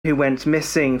who went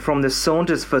missing from the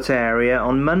Saundersfoot area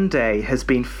on Monday has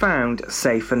been found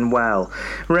safe and well.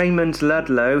 Raymond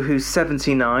Ludlow, who's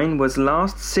 79, was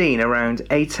last seen around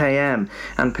 8 a.m.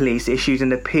 and police issued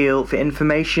an appeal for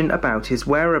information about his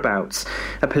whereabouts.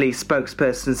 A police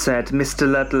spokesperson said Mr.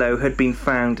 Ludlow had been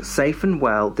found safe and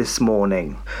well this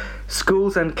morning.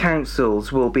 Schools and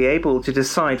councils will be able to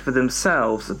decide for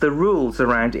themselves the rules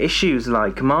around issues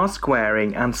like mask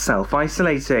wearing and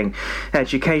self-isolating.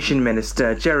 Education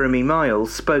Minister Jeremy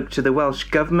Miles spoke to the Welsh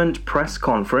Government press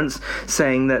conference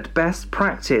saying that best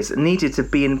practice needed to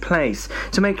be in place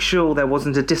to make sure there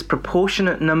wasn't a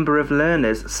disproportionate number of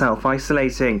learners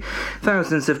self-isolating.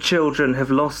 Thousands of children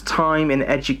have lost time in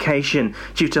education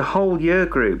due to whole year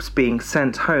groups being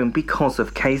sent home because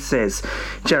of cases.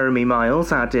 Jeremy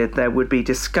Miles added there would be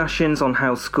discussions on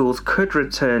how schools could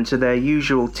return to their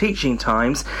usual teaching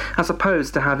times as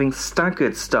opposed to having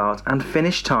staggered start and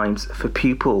finish times for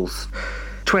pupils.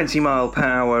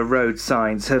 20-mile-per-hour road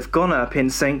signs have gone up in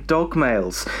St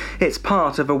Dogmaels. It's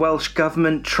part of a Welsh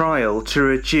Government trial to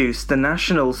reduce the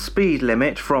national speed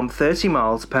limit from 30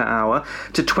 miles per hour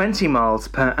to 20 miles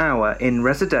per hour in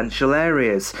residential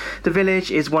areas. The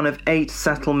village is one of 8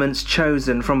 settlements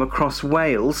chosen from across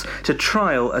Wales to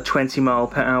trial a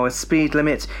 20-mile-per-hour speed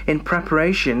limit in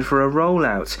preparation for a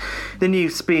rollout. The new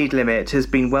speed limit has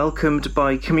been welcomed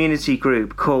by a community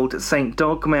group called St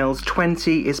Dogmaels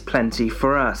 20 is Plenty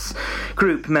for Us.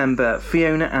 Group member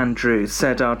Fiona Andrews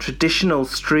said our traditional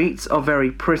streets are very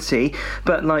pretty,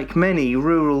 but like many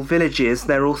rural villages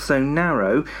they're also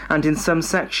narrow and in some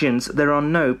sections there are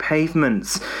no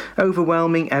pavements.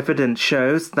 Overwhelming evidence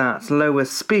shows that lower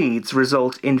speeds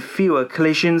result in fewer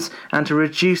collisions and a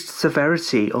reduced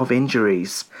severity of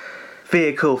injuries.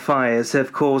 Vehicle fires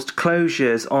have caused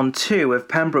closures on 2 of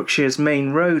Pembrokeshire's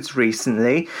main roads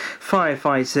recently.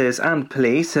 Firefighters and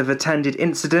police have attended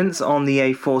incidents on the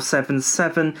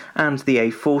A477 and the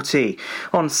A40.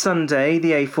 On Sunday,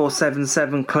 the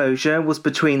A477 closure was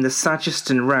between the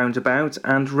Sageston roundabout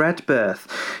and Redbirth.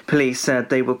 Police said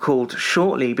they were called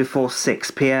shortly before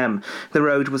 6 p.m. The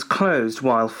road was closed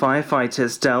while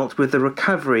firefighters dealt with the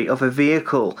recovery of a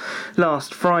vehicle.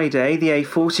 Last Friday, the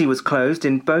A40 was closed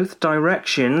in both directions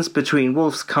between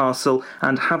Wolf's Castle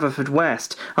and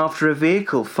Haverfordwest after a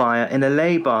vehicle fire in a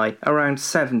lay-by around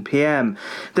 7 p.m.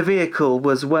 The vehicle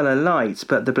was well alight,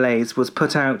 but the blaze was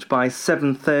put out by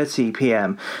 7:30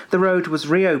 p.m. The road was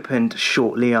reopened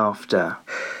shortly after.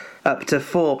 Up to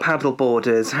 4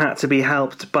 paddleboarders had to be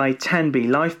helped by Tenby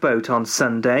lifeboat on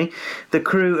Sunday. The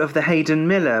crew of the Hayden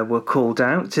Miller were called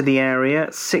out to the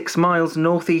area 6 miles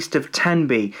northeast of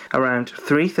Tenby around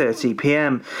 3:30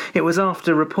 p.m. It was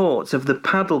after reports of the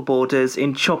paddleboarders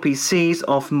in choppy seas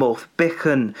off Morth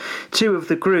Bichen. 2 of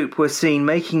the group were seen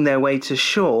making their way to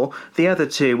shore. The other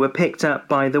 2 were picked up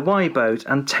by the Y-boat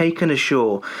and taken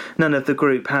ashore. None of the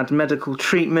group had medical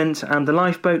treatment and the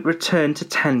lifeboat returned to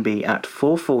Tenby at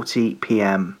 4:40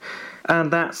 p.m.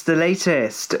 And that's the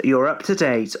latest. You're up to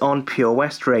date on Pure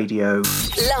West Radio.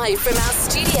 Live from our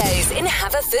studios in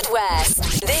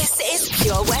Haverfordwest, this is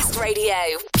Pure West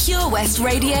Radio. Pure West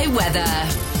Radio weather.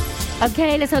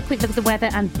 Okay, let's have a quick look at the weather,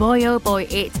 and boy oh boy,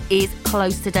 it is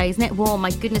close today, isn't it warm?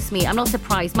 My goodness me, I'm not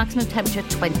surprised. Maximum temperature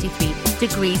 23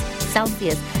 degrees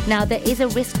Celsius. Now there is a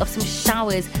risk of some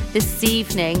showers this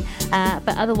evening,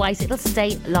 but otherwise it'll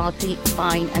stay largely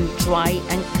fine and dry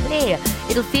and clear.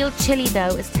 It'll feel chilly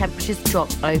though as temperatures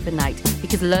drop overnight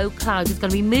because low cloud is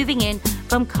going to be moving in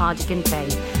from Cardigan Bay.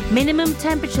 Minimum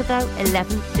temperature though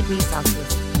 11 degrees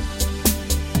Celsius.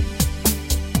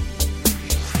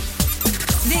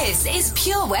 This is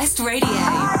Pure West Radio.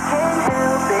 I can't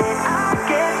help it, I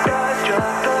get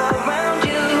starstruck around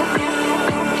you.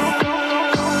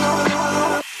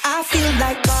 I feel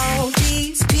like all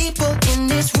these people in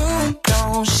this room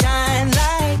don't shine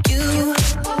like you.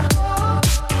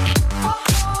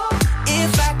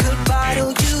 If I could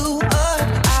bottle you up,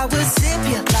 I would sip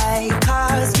you like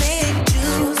cosmic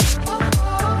juice.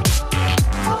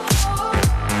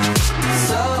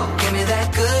 So give me that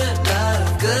good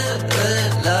love, good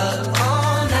love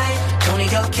all night. Don't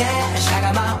need your cash, I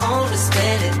got my own to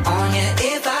spend it on you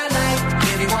if I like.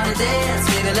 If you wanna dance,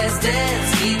 baby, let's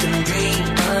dance. We can dream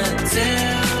until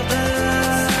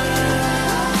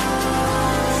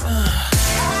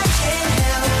I can't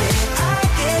help it, I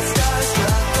get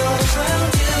starstruck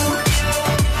around you.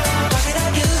 What can I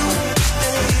do,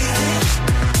 baby?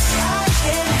 I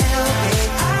can't help it,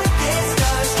 I get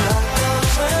starstruck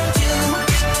around you.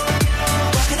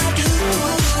 What can I do?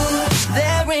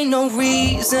 There ain't no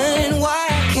reason why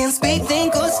I can't speak,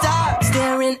 think, or stop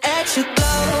staring at your glow.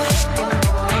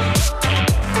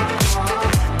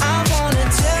 I wanna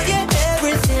tell you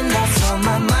everything that's on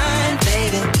my mind.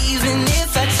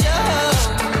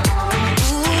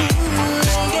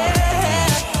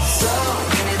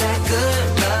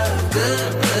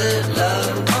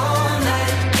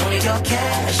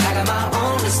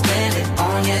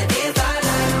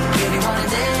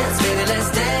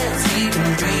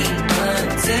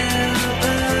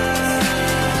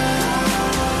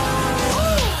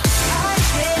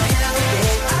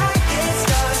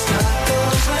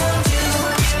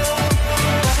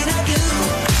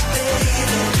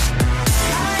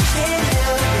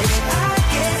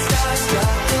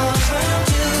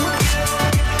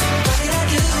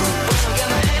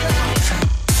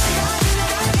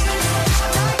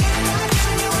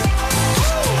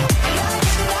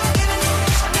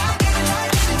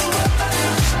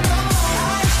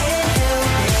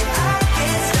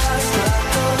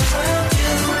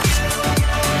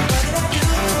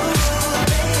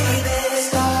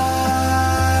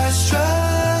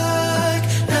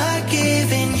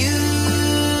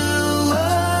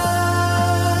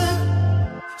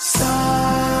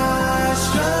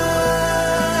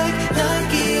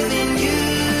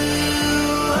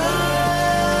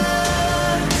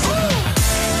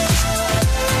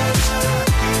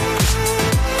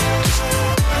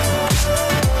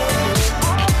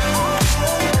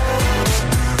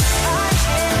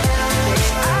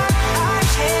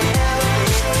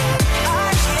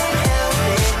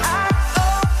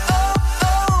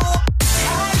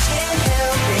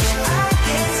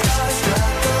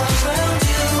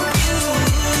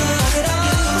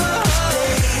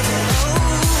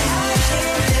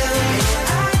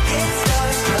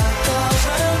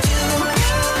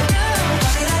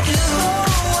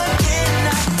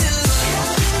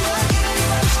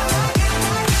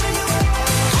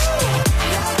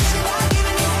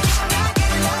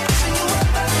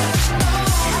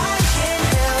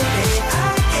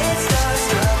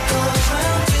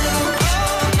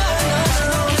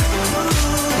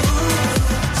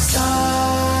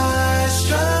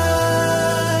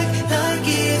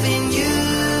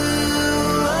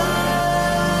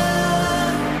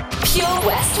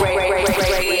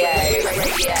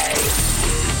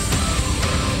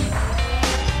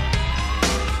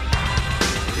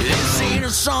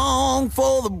 song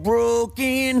for the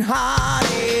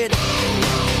broken-hearted.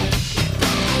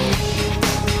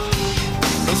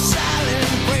 A silent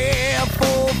prayer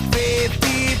for faith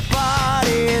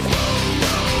departed.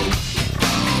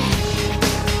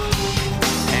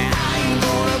 And I ain't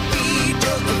gonna be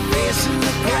just a face in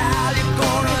the crowd. You're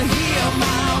gonna hear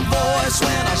my voice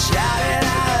when I shout it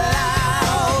out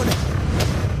loud.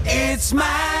 It's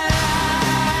my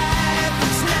life,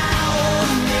 it's now or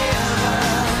never.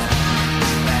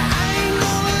 I ain't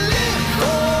gonna live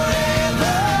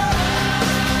forever.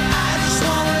 I just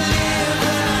wanna live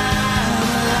life.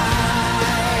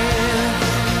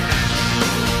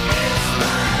 It's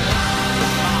my life.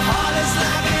 My heart is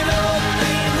like an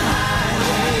open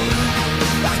highway.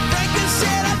 Like Franklin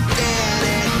said, I did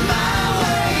it my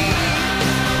way.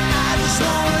 I just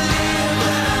wanna live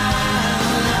life.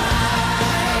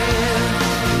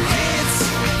 It's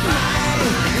my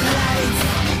life.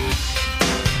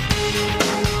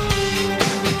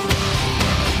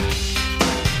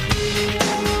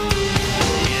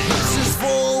 This is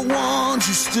for the ones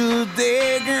who stood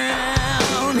their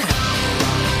ground.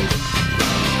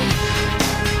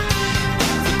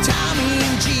 For Tommy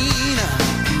and Gina,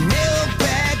 who never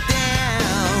back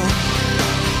down.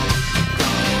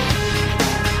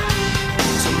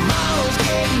 Tomorrow's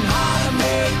getting harder,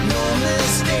 make no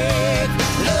mistake.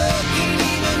 Looking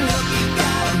even look, you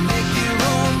gotta make your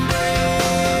own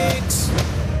breaks.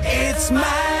 It's my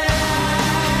life,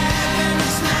 and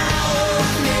it's now or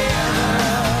never.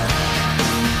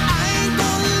 I ain't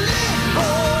gonna live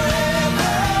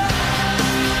forever.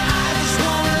 I just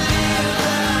wanna live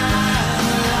life.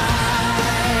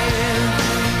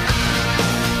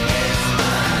 It's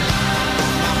my life.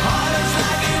 My heart is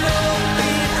like an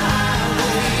open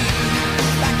highway.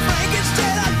 Like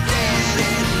Frankenstein, I did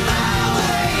it my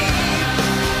way.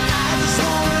 I just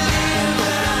wanna live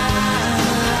life.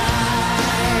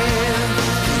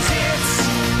 'Cause it's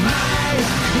my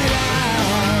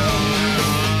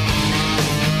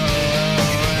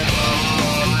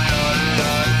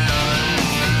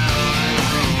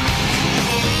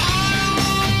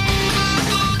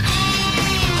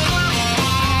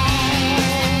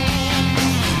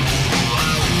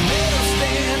Better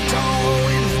stand tall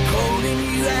when they're calling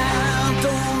you out.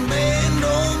 Don't bend,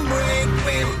 don't break,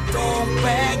 baby, don't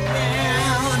back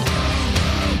down.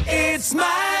 It's my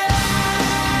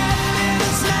life, and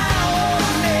it's now or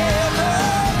never.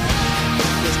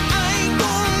 'Cause I ain't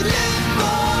gonna live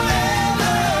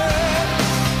forever.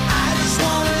 I just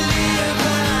wanna live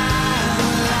life.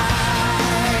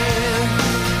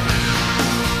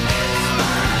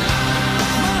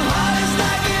 My heart is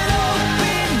like an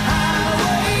open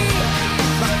highway.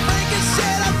 Like Franklin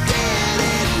said, I did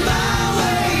it my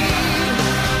way.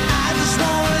 I just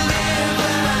wanna live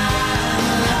life.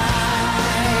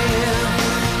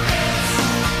 It's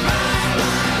my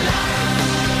life,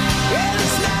 and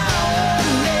it's now or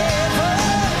never.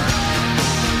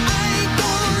 I ain't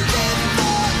gonna live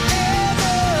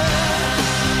forever.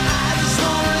 I just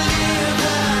wanna live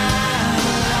life.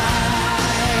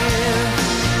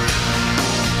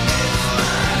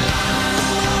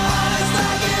 It's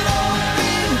like an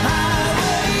open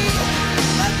highway.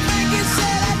 Like Frankie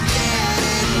said, I did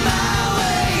it my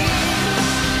way.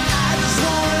 I just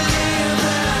wanna live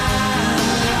life.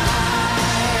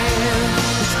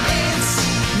 It's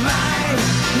my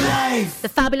life. The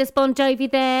fabulous Bon Jovi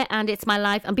there, and It's My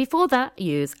Life. And before that,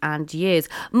 Years and Years.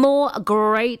 More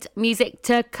great music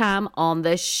to come on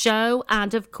the show.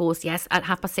 And of course, yes, at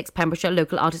 6:30, Pembrokeshire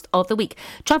Local Artist of the Week.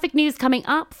 Traffic news coming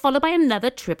up, followed by another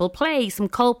triple play. Some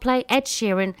Coldplay, Ed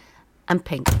Sheeran and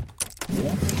Pink.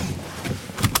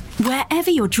 Wherever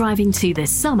you're driving to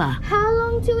this summer, How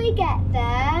long till we get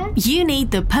there? you need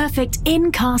the perfect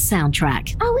in-car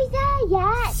soundtrack. Are we there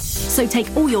yet? So take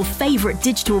all your favourite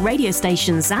digital radio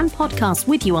stations and podcasts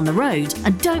with you on the road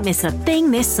and don't miss a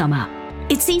thing this summer.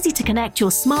 It's easy to connect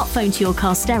your smartphone to your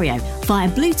car stereo via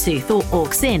Bluetooth or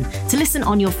aux-in to listen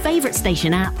on your favourite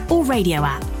station app or radio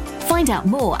app. Find out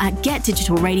more at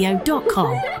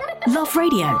getdigitalradio.com. Love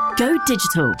radio. Go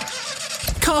digital.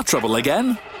 Car trouble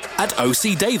again? At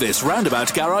OC Davis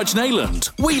Roundabout Garage Neyland,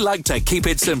 we like to keep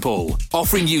it simple,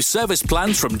 offering you service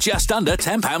plans from just under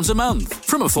 £10 a month.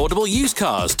 From affordable used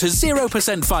cars to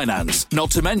 0% finance, not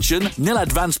to mention nil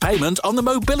advance payment on the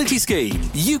mobility scheme.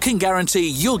 You can guarantee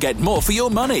you'll get more for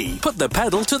your money. Put the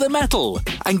pedal to the metal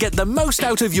and get the most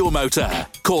out of your motor.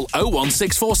 Call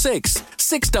 01646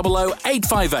 600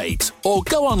 858 or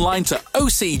go online to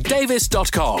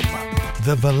ocdavis.com.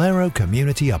 The Valero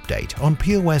Community Update on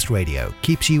Pure West Radio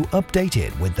keeps you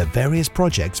updated with the various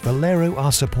projects Valero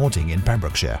are supporting in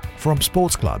Pembrokeshire, from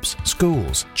sports clubs,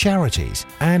 schools, charities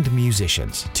and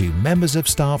musicians to members of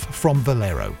staff from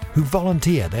Valero who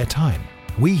volunteer their time.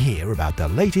 We hear about the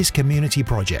latest community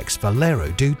projects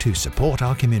Valero do to support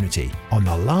our community on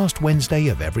the last Wednesday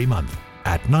of every month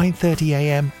at 9:30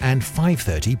 a.m. and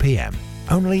 5:30 p.m.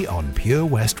 only on Pure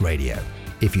West Radio.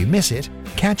 If you miss it,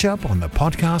 catch up on the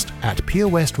podcast at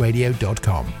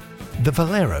purewestradio.com. The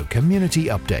Valero Community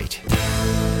Update.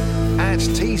 At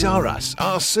Tees R Us,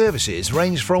 our services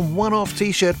range from one-off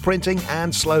t-shirt printing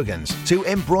and slogans to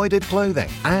embroidered clothing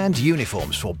and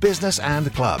uniforms for business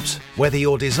and clubs. Whether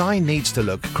your design needs to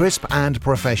look crisp and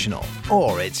professional,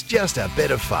 or it's just a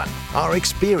bit of fun, our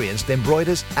experienced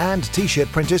embroiders and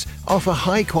t-shirt printers offer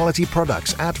high-quality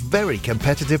products at very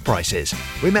competitive prices.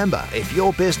 Remember, if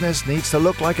your business needs to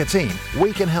look like a team,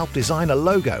 we can help design a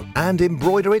logo and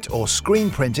embroider it or screen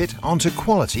print it onto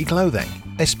quality clothing,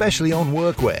 especially on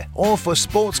workwear or for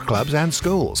sports clubs and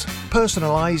schools.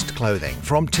 Personalised clothing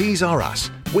from Tees R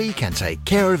Us. We can take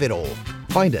care of it all.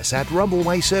 Find us at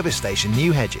Rumbleway Service Station,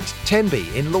 New Hedges,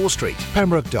 10B in Law Street,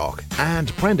 Pembroke Dock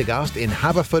and Prendergast in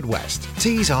Haverfordwest.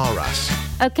 Tees R Us.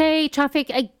 Okay, traffic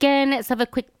again. Let's have a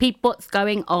quick peep what's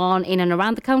going on in and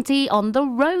around the county on the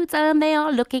roads, and they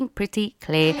are looking pretty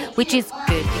clear, which is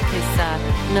good because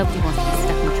nobody wants to be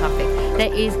stuck in traffic.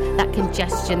 There is that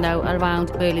congestion though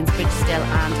around Berlin's Bridge still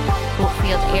and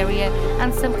Portfield area,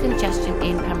 and some congestion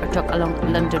in Pembroke Dock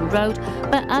along London Road,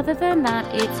 but other than that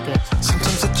it's good.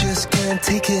 Sometimes I just can't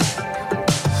take it.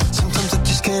 Sometimes I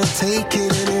just can't take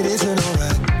it, and it isn't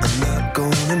alright. I'm not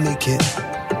gonna make it.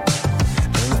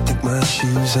 And I think my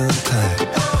shoes untied.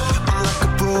 I'm like a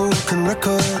broken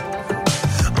record.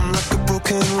 I'm like a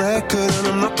broken record, and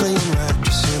I'm not playing right.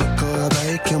 Just cynical, I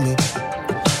bet kill me.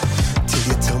 Till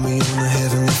you tell me on the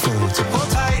heavenly phone to hold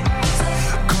tight.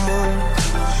 Come on,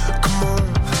 come on.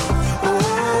 Oh, oh,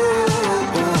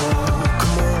 oh.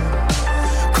 Come on,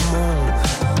 come on.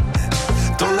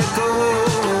 Don't let go.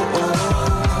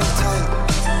 Hold tight,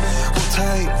 hold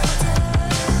tight.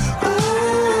 Oh,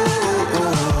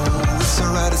 oh. It's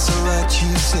alright,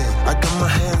 you said. I got my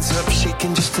hands up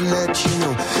shaking just to let you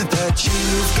know that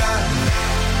you've got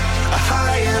a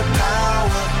higher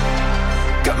power.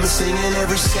 Got me singing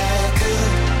every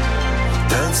second,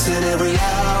 dancing every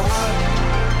hour.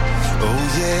 Oh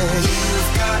yeah,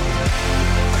 you've got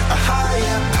a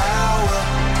higher power,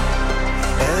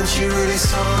 and she really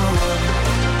someone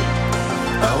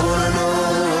I wanna know.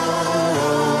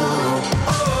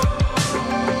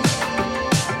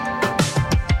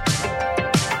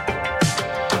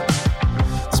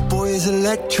 This boy is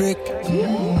electric.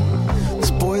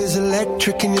 This boy is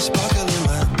electric, and you're sparkling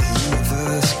like the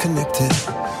universe connected.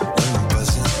 When I'm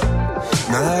buzzing,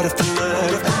 night after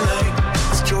night after night.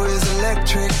 This joy is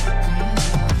electric.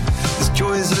 This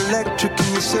joy is electric, and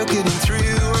you're circuiting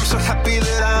through. I'm so happy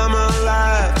that I'm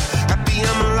alive. Happy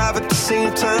I'm alive at the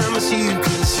same time as you,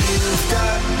 'cause you've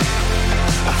got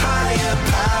a higher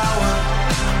power.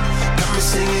 Got me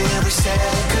singing every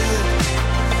second,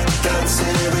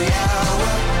 dancing every hour.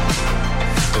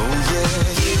 Oh yeah,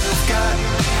 you've got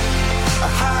a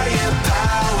higher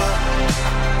power,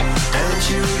 and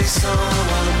you really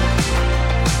someone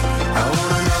I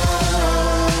wanna know.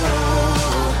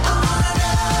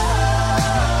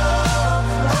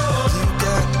 You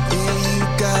got, yeah, you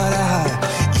got a high.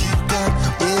 You got,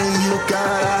 yeah, you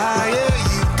got a high. Yeah,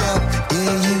 you got,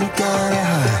 yeah, you got a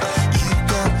high. You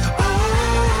got, oh,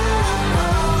 you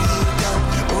got,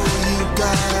 oh, you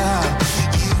got a high.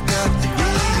 You got,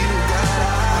 yeah, you got a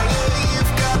high. Yeah,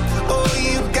 you've got, oh,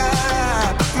 you got a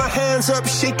high. Put my hands up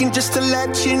shaking just to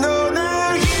let you know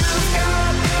now you've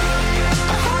got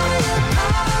a higher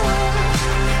power.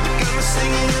 You got me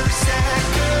singing every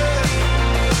second,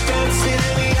 dancing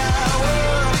every hour.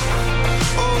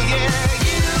 Oh yeah,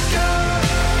 you've got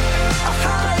a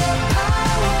higher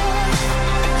power.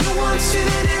 You want it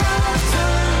in your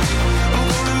lifetime. I'm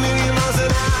going a million miles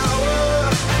an hour.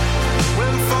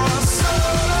 When for so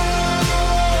long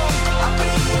I've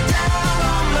been down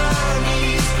on my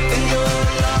knees in your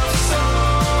love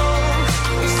song.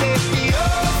 You set me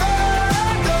over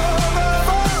and over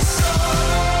for so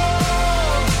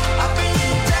long. I've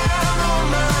been down on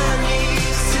my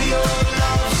knees to your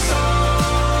love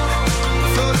song.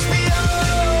 Floats me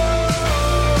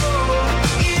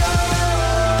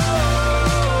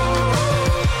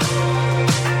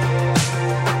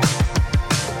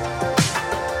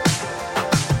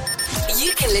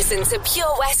You can listen to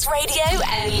Pure West Radio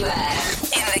anywhere.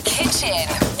 In the kitchen,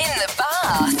 in the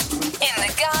bath, in the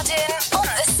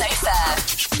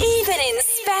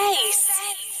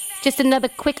Just another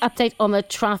quick update on the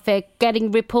traffic. Getting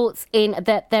reports in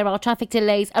that there are traffic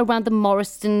delays around the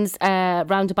Morrisons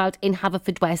roundabout in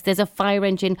Haverfordwest. There's a fire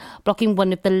engine blocking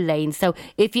one of the lanes. So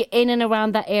if you're in and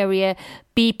around that area,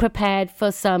 be prepared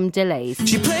for some delays.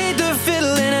 She played the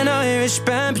fiddle in an Irish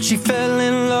band, but she fell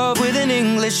in love with an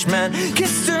Englishman.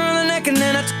 Kissed her on the neck and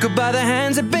then I took her by the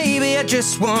hands. And baby, I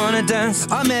just wanna dance.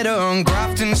 I met her on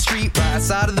Grafton Street, right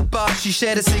outside of the bar. She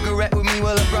shared a cigarette with me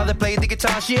while her brother played the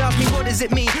guitar. She asked me, what does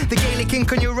it mean? The Gaelic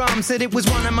ink on your arm. Said it was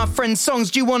one of my friend's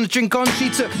songs. Do you want to drink on? She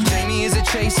took Jamie as a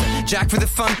chaser, Jack for the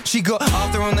fun. She got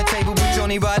Arthur on the table with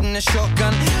Johnny riding a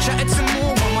shotgun. Chatted some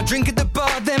more, one more drink at the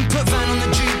bar, then put Van on the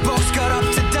jukebox, got up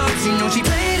to dance. You know she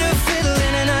played her fiddle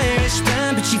in an Irish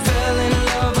band, but she fell in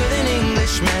love with an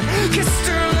Englishman. Kissed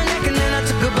her on the neck and then I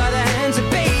took her by the hands. And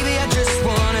baby, I just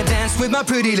wanna dance with my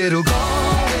pretty little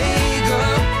Galway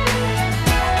girl.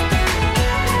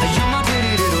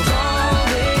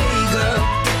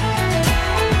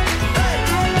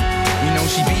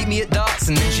 She beat me at darts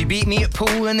and then she beat me at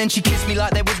pool, and then she kissed me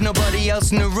like there was nobody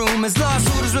else in the room. As last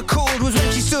orders were called was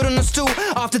when she stood on a stool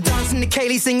after dancing to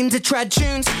Kaylee singing to trad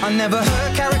tunes. I never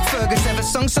heard Carrick Fergus ever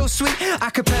sung so sweet.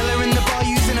 A cappella in the bar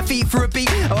using her feet for a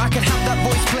beat. Oh, I could have that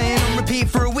voice playing on repeat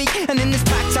for a week. And in this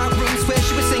packed out room where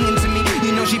she was singing to me.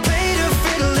 You know she played her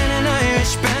fiddle in an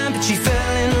Irish band, but she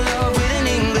fell in love with an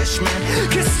Englishman.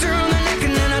 Kissed her on the neck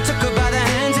and then I took her by the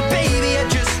hands. And baby, I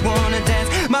just wanna dance,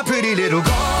 my pretty little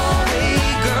Galway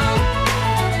girl.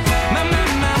 My, my,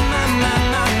 my, my, my,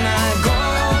 my, my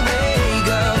Galway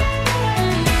girl.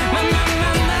 My, my,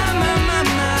 my, my, my, my,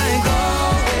 my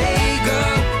Galway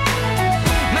girl.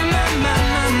 My, my, my,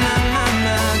 my, my, my,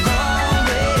 my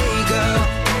Galway girl.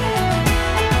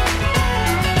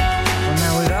 Well,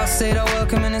 now we'd all said our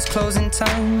welcome and it's closing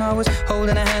time. I was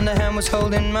holding her hand was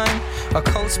holding mine. Our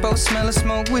coats both smell of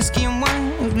smoke, whiskey and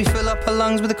wine, as we fill up her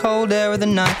lungs with the cold air of the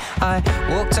night. I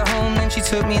walked her home, then she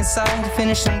took me inside,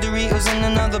 finished some Doritos and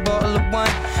another bottle of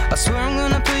wine. I swear I'm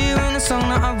gonna put you in a song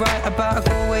that I write about a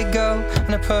Galway girl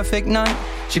and a perfect night.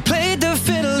 She played the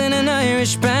fiddle in an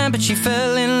Irish band, but she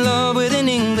fell in love with an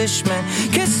Englishman.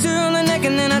 Kissed her on the neck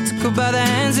and then I took her by the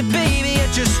hands. And baby, I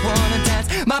just wanna dance,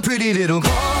 my pretty little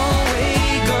Galway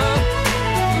girl.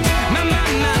 My, my,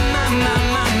 my, my, my,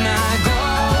 my, my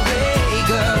Galway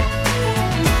girl.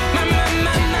 My, my, my,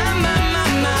 my, my, my,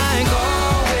 my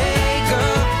Galway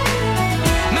girl.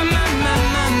 My, my, my,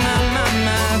 my, my, my,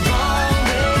 my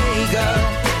Galway girl.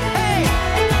 Hey!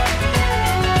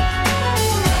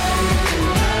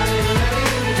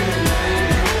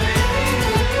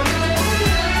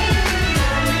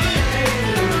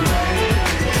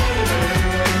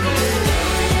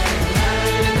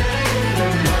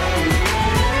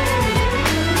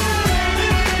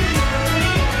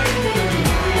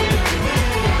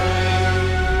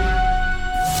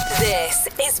 This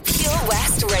is Pure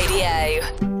West Radio.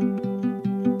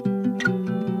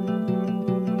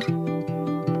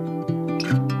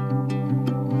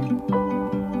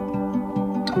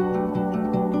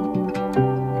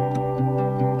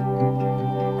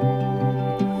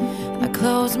 I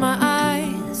close my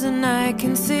eyes and I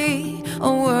can see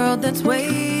a world that's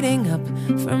waiting up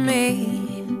for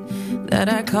me, that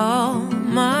I call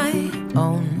my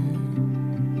own.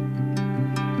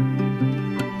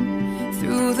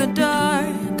 Through the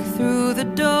dark, through the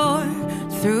door,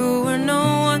 through where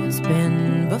no one's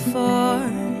been before,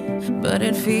 but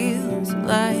it feels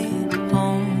like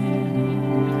home.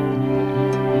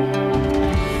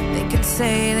 They can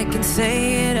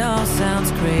say it all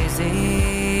sounds crazy.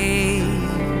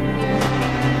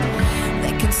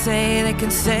 They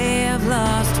can say I've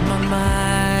lost my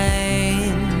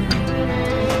mind.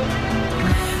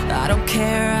 I don't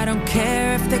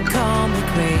care if they call me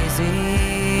crazy.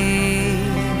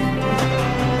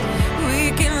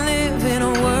 We can live in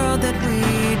a world that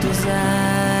we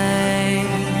design.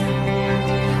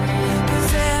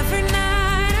 'Cause every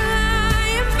night I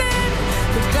lie in bed,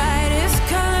 the brightest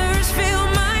colors fill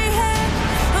my head.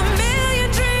 A million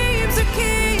dreams are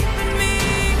keeping me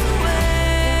awake.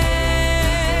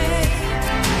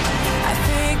 I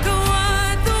think of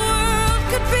what the world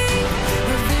could be,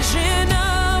 a vision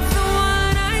of the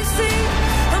one I see.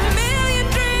 A million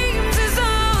dreams is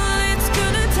all it's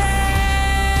gonna take.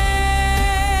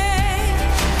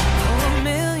 Oh, a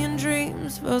million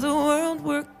dreams for the world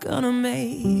we're gonna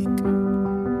make.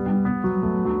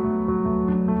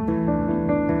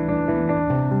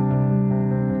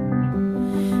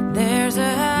 There's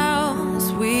a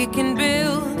house we can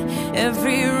build.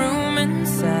 Every room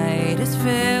inside is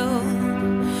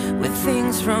filled with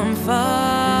things from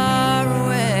far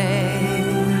away.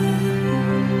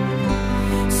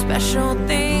 Special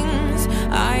things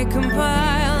I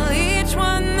compile, each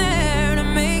one that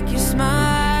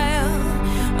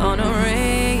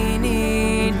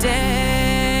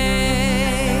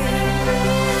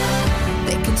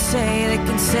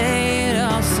say it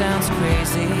all sounds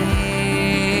crazy.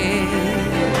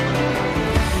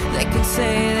 They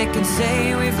can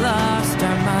say we've lost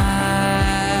our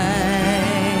minds.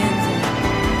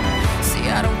 See,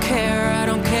 I don't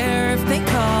care if they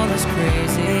call us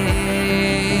crazy.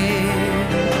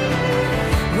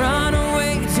 Run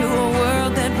away to a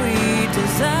world that we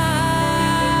desire.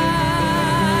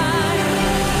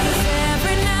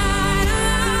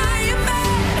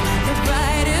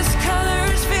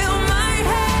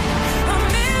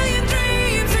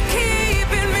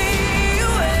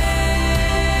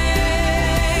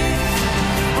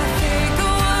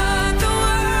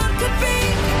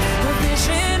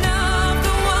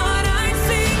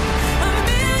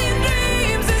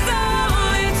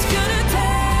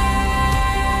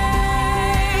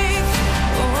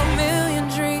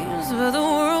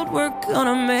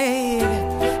 Gonna make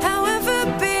however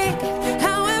big,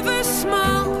 however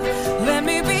small, let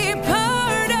me be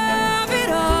part of it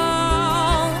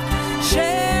all.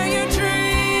 Share your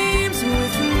dreams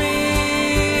with me.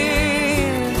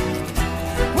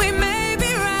 We may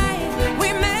be right,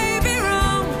 we may be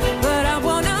wrong, but I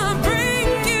wanna bring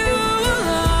you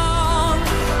along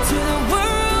to the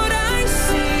world I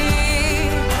see,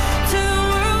 to the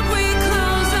world we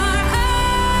close our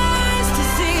eyes to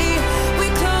see. We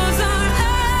close our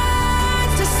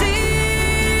eyes to see.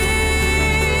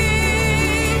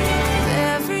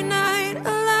 Every night I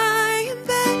lie in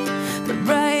bed, the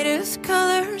brightest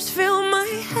colors fill my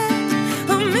head.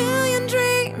 A million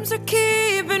dreams are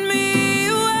keeping me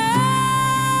awake.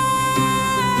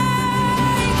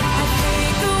 I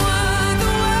think of what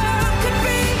the world could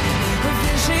be, a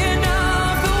vision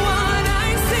of the one I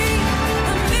see.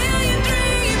 A million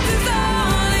dreams is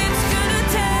all it's gonna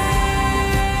take.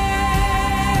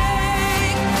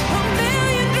 A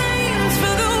million dreams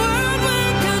for the world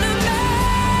we're gonna make.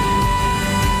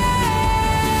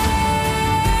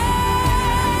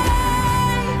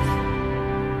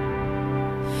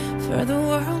 For the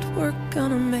world we're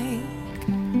gonna make.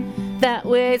 That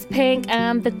was Pink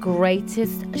and The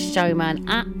Greatest Showman.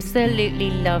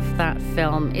 Absolutely love that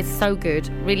film. It's so good.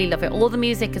 Really love it. All the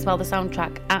music as well, the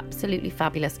soundtrack, absolutely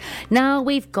fabulous. Now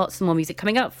we've got some more music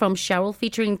coming up from Cheryl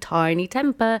featuring Tiny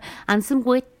Temper and some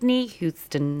Whitney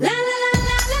Houston.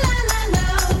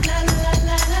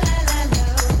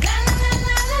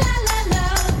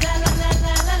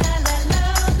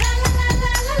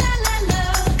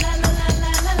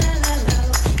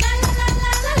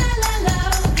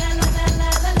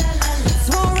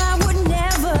 Swore I would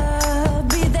never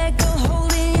be that girl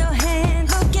holding your hand.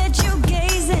 Look at you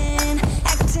gazing,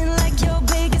 acting like your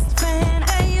biggest fan.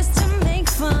 I used to make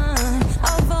fun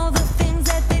of all the things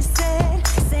that they said,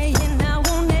 saying I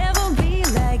won't never be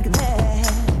like that.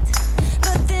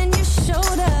 But then you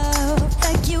showed up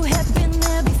like you had been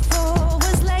there before.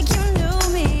 Was like you knew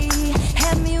me,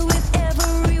 had me with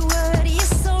every word. You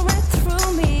saw right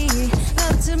through me,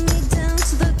 melted me down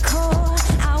to the core.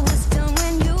 I was done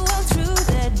when you walked through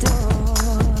that door.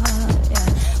 Yeah.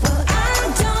 Well, I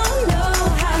don't know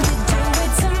how you do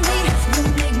it to me. You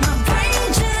make my brain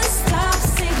just stop,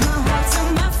 sink my heart to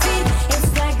my feet. It's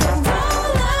like a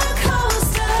roller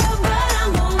coaster, but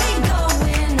I'm only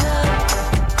going up.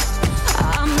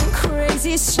 I'm in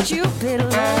crazy, stupid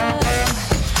love.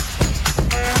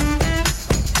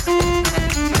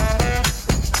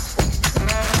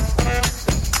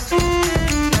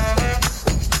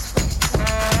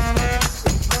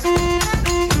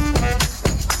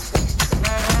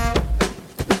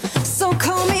 So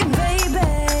call me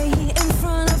baby in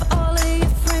front of all of your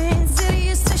friends. It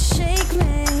used to shake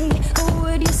me, but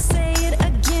would you say it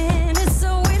again? It's a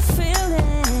weird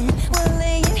feeling. We're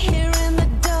laying here in the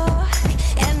dark,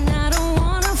 and I don't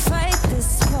wanna fight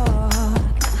this war.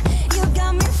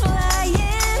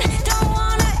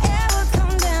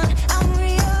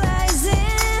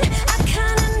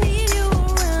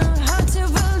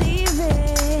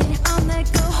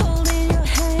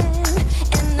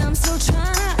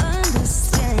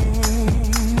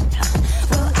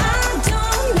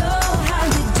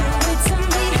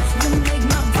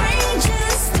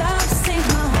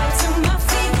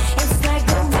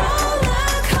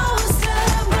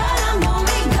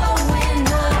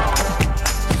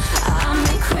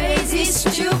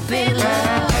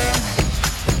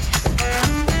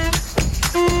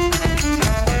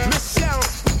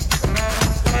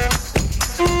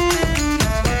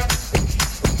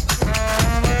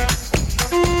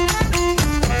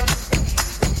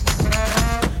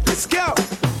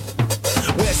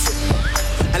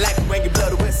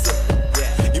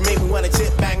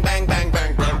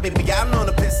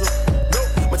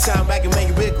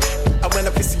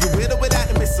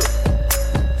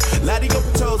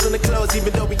 cause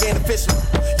even though we ain't official,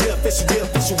 you're official, real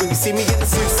official. When you see me in the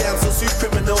suit, sound so sweet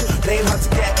criminal. They ain't hard to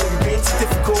get, when you're being too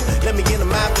difficult. Let me in the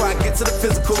mind before I get to the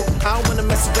physical. I don't wanna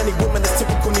mess with any woman that's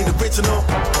typical, need original.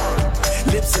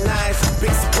 Lips and eyes,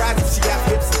 big surprise if she got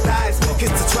hips and thighs.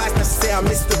 Kissed her twice, now she say I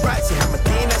missed the right. She had my D,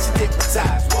 now she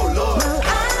hypnotized. Oh Lord. Well,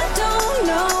 I don't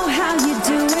know how you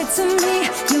do it to me.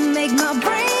 You make my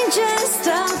brain just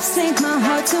stop, sink my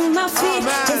heart to my feet.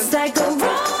 It's like a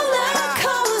roller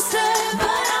coaster,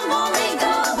 but I'm only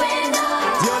going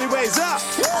up. The only way's up.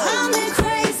 I'm in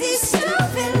crazy,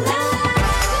 stupid love.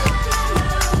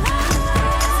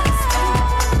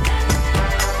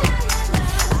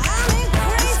 I'm in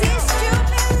crazy,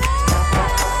 stupid love.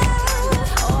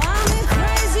 Oh, I'm in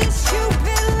crazy,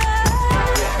 stupid love.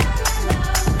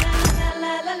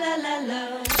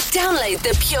 Download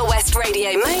the Pure West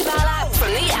Radio mobile app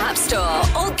from the App Store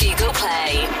or Google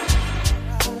Play.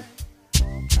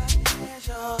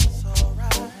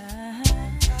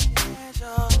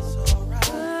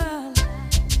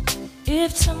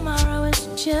 If tomorrow is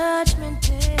Judgment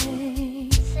Day,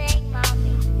 Sing,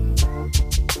 mommy.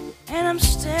 and I'm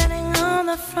standing on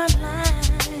the front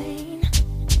line,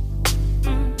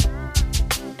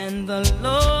 and the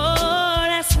Lord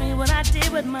asks me what I did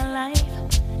with my life,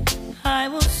 I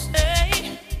will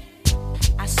say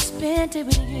I spent it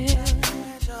with you.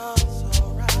 It's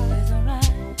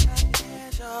alright.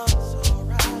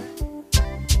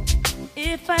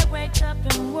 If I wake up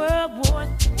in World War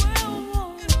III,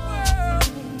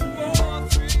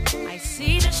 I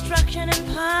see destruction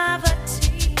and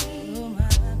poverty,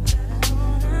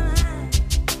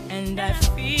 and I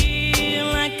feel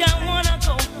like I wanna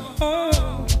go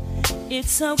home.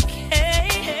 It's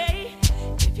okay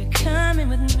if you're coming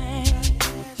with me.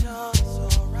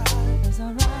 It's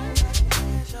alright.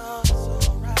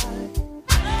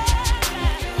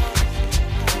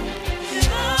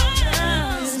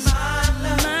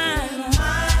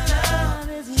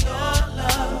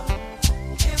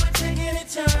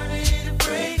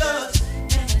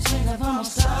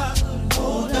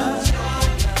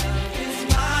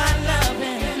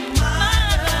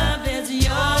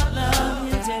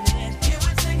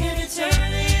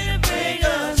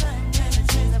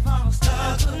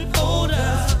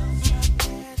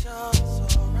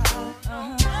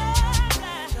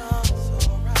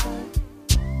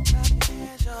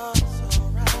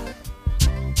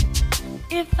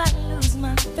 If I lose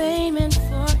my fame and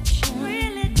fortune,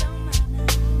 really don't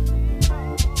matter,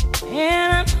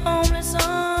 and I'm homeless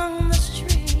on the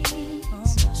street,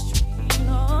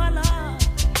 Lord, Lord,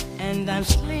 and I'm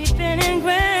sleeping in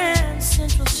Grand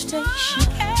Central Station,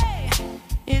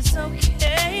 it's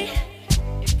okay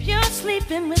if you're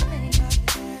sleeping with me.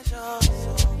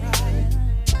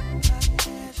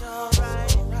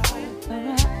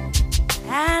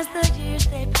 As the years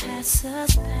they pass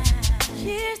us by,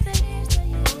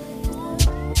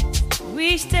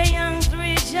 we stay young through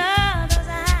each other's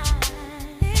eyes.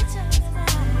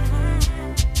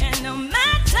 And no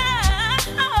matter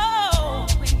how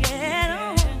we get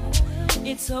on,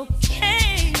 it's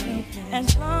okay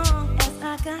as long as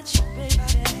I got you, baby.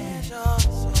 Your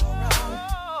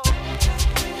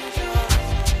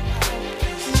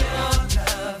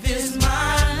love is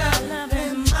my love,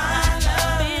 and my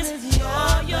love is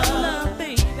your love,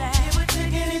 baby. It would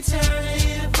take an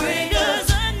eternity to break us.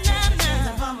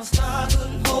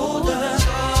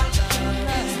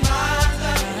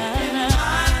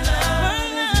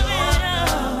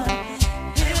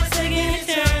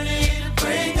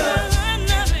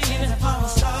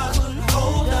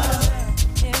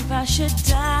 I should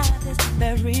die this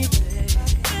very day.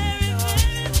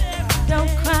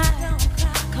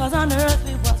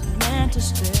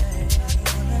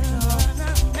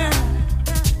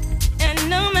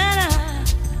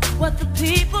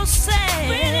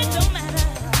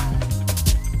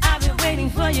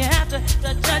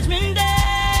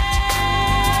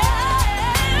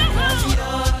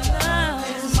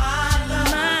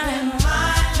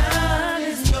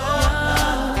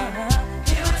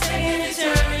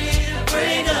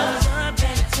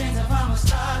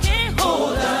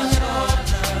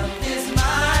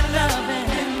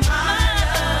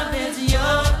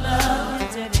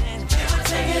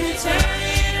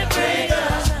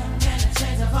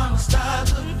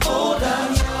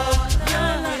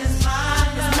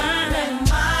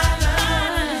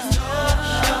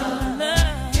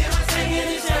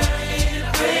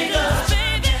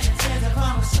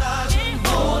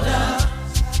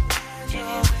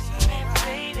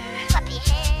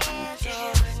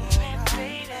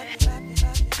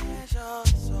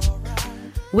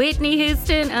 Whitney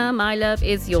Houston, My Love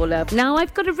Is Your Love. Now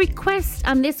I've got a request,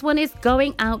 and this one is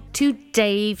going out to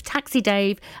Dave, Taxi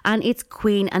Dave, and it's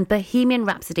Queen and Bohemian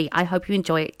Rhapsody. I hope you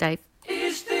enjoy it, Dave.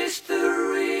 Is this the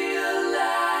real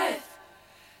life?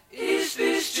 Is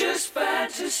this just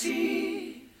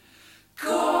fantasy?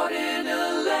 Caught in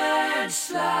a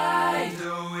landslide,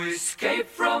 no escape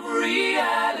from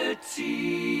reality.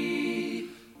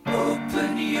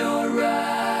 Open your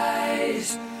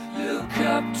eyes, look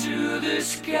up to the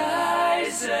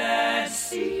skies and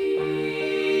see.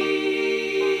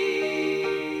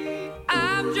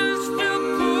 I'm just a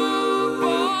poor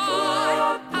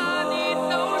boy, I need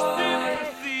no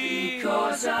sympathy,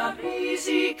 because I'm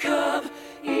easy come,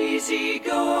 easy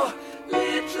go,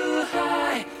 little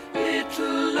high,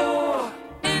 little low.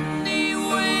 Any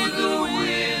way the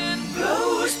wind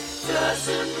blows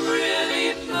doesn't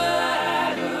really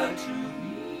matter to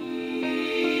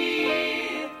me.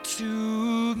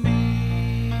 To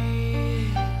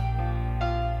me.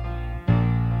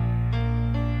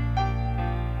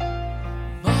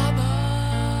 Mama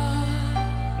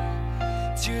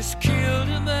just killed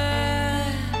a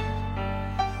man,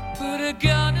 put a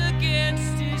gun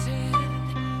against his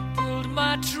head, pulled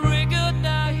my trigger,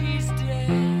 now he's dead.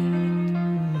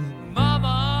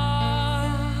 Mama,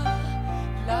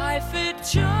 life had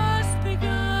just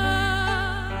begun,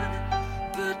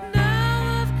 but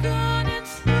now I've gone and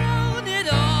thrown it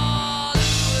all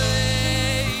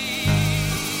away.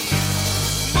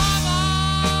 Mama,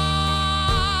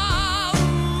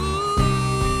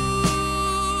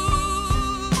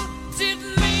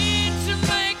 didn't mean to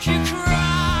make you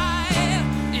cry.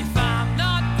 If I'm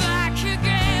not back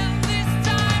again this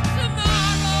time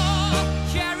tomorrow,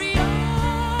 carry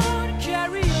on,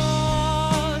 carry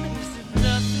on, as if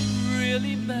nothing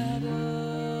really matters.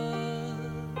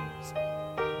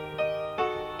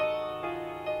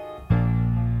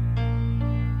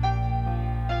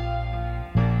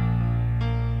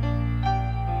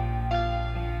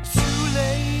 Too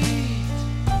late,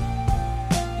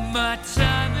 my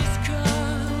time has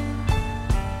come,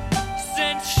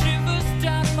 sent shivers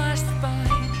down my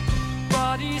spine,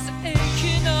 body's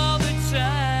aching all the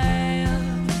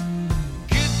time.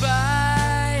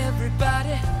 Goodbye,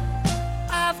 everybody,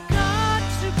 I've got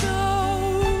to go,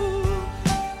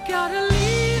 gotta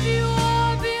leave you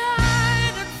all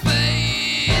behind and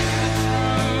face the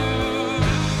truth.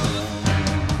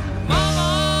 Mama,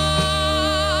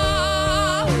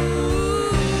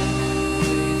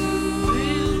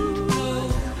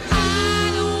 I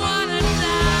don't wanna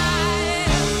die.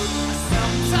 I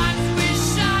sometimes wish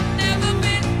I'd never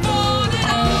been born at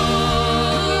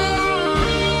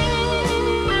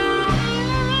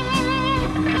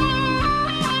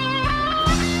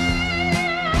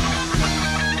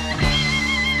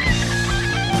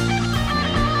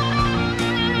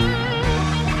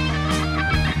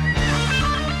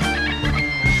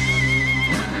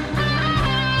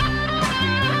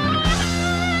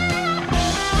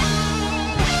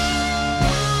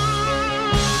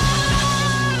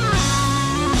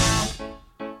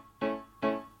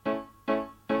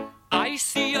I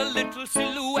see a little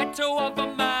silhouette of a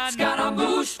man.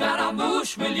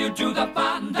 Scaramouche, will you do the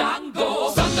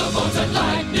fandango? Thunderbolt and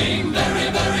lightning, very,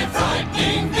 very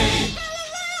frightening me.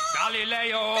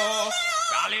 Galileo,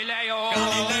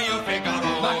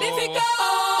 Figaro. Magnifico!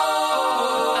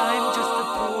 I'm just a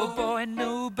poor boy,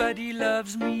 nobody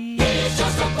loves me. He's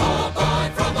just a poor boy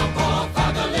from a poor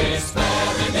family,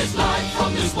 sparing his life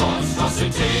from this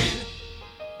monstrosity.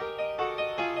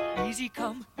 Easy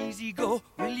come, easy go,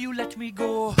 will you let me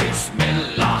go?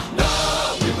 Bismillah,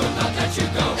 no, we will not let you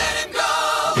go. Let him go!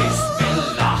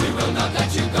 Bismillah, we will not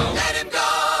let you go. Let him go!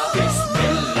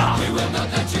 Bismillah, we will not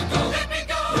let you go. Let me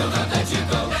go! We'll not let you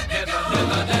go. Let me go! We'll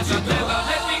not let you go. Never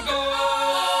let me go.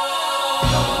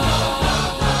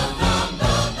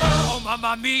 Oh,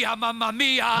 mamma mia, mamma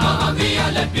mia. Mamma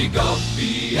mia, let me go.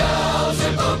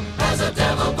 Beelzebub has a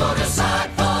devil put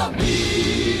aside for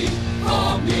me.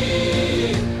 For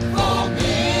me. For me.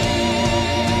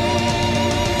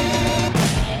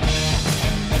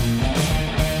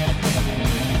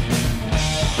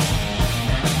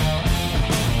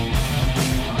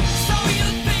 So you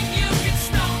think you can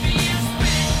stop me and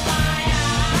spit my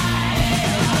eye?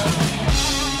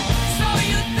 So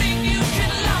you think you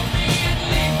can love me and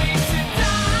leave me to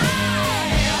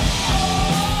die?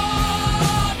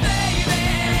 Oh, baby,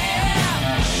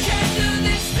 can't do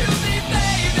this to me,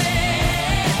 baby.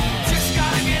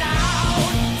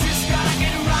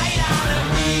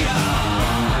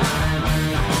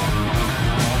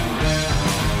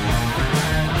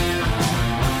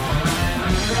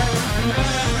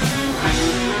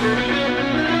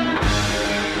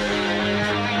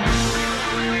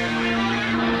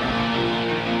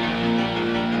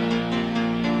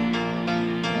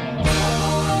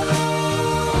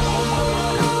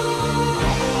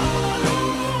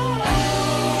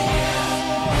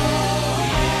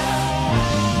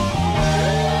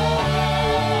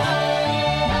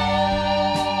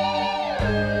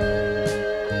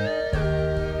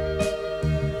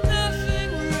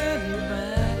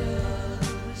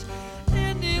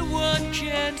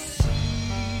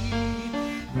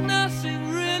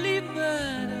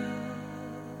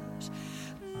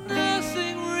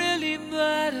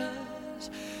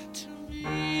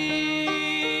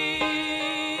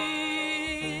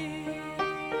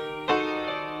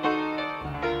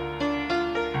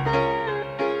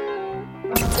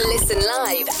 listen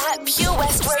live at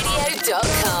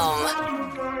purewestradio.com.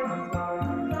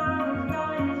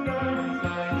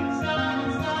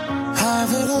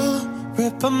 Have it all,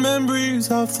 rip our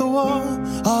memories off the wall.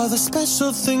 All the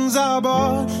special things I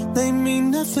bought, they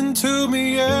mean nothing to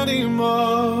me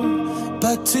anymore.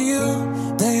 But to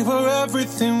you, they were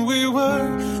everything we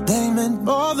were. They meant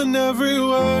more than every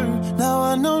word. Now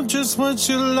I know just what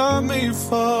you love me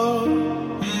for.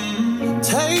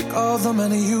 Take all the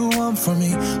money you want from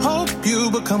me. Hope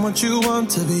you become what you want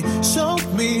to be. Show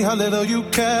me how little you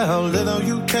care, how little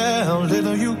you care, how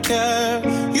little you care.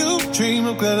 You dream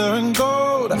of glitter and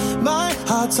gold. My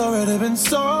heart's already been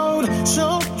sold.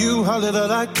 Show you how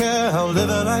little I care, how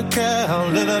little I care, how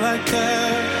little I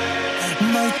care.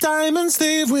 My diamonds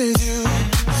leave with you.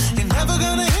 You're never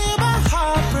gonna hear my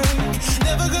heart break.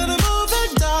 Never gonna move the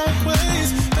dark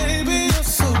ways. Baby, you're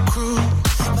so cruel.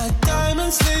 My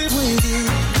diamonds leave with you.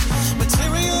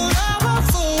 Material never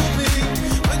fool me.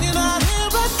 When you're not here,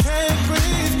 I can't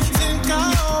breathe. Think I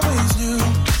always knew.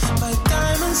 My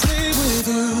diamonds leave with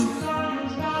you.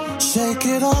 Shake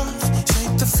it off.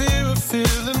 Shake the fear of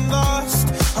feeling lost.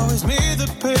 Always me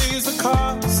that pays the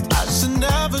cost. I should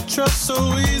never trust so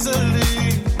easily.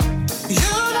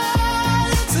 You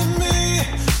lied to me.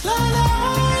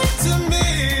 Lied to me.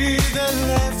 Then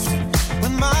left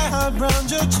with my heart round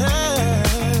your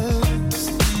chest.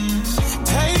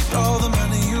 Take all the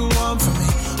money you want from me.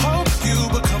 Hope you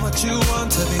become what you want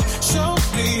to be. Show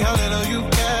me how little you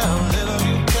care, how little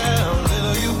you care, how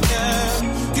little you care.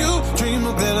 You dream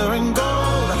of glitter and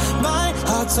gold. My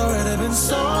heart's already been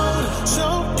sold.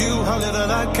 Show you how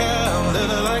little I care, how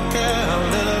little I care, how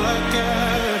little I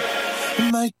care.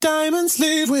 My diamonds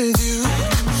leave with you.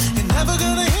 You're never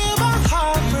gonna hear my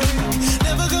heart break.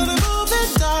 Never gonna move the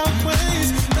dark ways.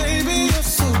 Baby, you're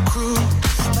so cruel.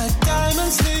 My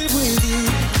diamonds leave with you.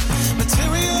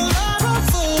 Material never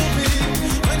fool me.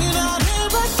 When you're not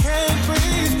here, I can't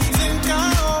breathe. Think I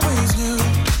always knew.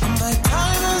 My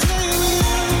diamonds leave with you.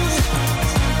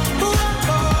 Ooh,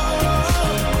 oh,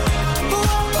 oh. Ooh,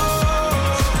 oh, oh.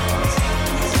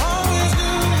 Always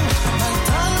knew. My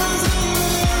diamonds leave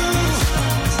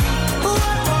with you.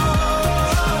 Ooh, oh,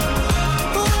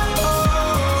 oh. Ooh, oh, oh.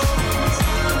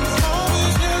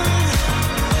 Always knew.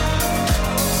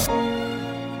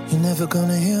 You're never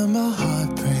gonna hear my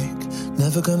heart break.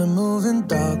 Never gonna move in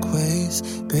dark ways.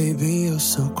 Baby, you're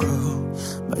so cruel.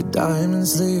 My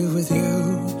diamonds leave with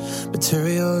you.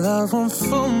 Material love won't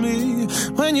fool me.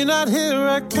 When you're not here,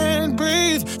 I can't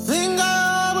breathe. Think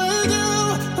I always do.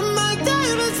 My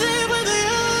diamonds leave with you.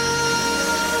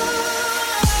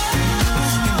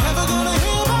 You're never gonna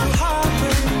hear my heart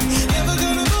break. Never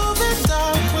gonna move in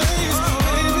dark ways.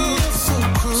 Baby, you're so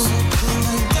cruel.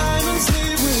 My diamonds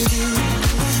leave with you.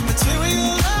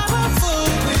 Material love won't fool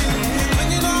me. When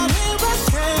you're not here, I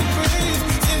can't breathe.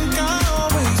 Think I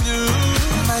always knew.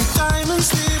 My diamonds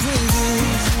leave with you.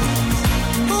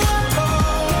 Ooh, oh, oh.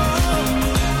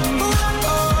 Ooh, oh,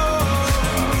 oh.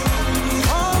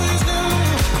 Always knew.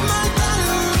 My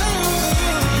diamonds leave with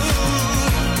you.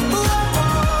 Ooh, oh,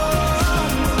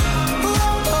 oh. Ooh,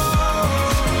 oh, oh.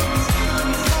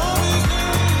 Always knew.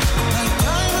 My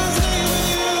diamonds leave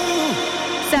with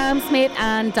you. Sam Smith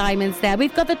and Diamonds there.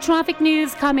 We've got the traffic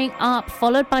news coming up,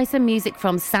 followed by some music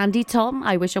from Sandy Tom,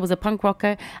 I Wish I Was a Punk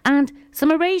Rocker, and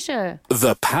some Erasure.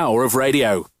 The power of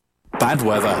radio. Bad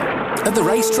weather. At the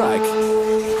racetrack.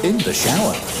 In the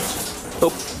shower.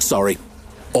 Oh, sorry.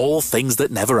 All things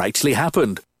that never actually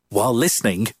happened. While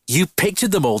listening, you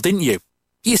pictured them all, didn't you?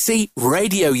 You see,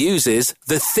 radio uses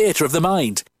the theatre of the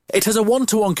mind. It has a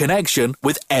one-to-one connection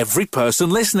with every person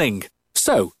listening.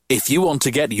 So, if you want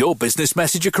to get your business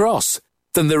message across,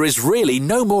 then there is really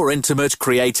no more intimate,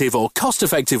 creative or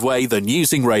cost-effective way than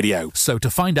using radio. So to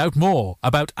find out more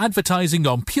about advertising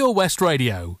on Pure West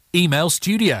Radio, email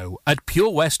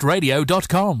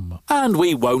studio@purewestradio.com. And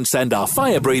we won't send our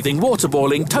fire-breathing,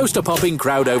 water-boiling, toaster-popping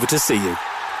crowd over to see you.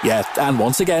 Yeah, and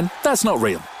once again, that's not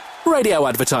real. Radio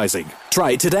advertising.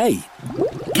 Try it today.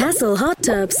 Castle Hot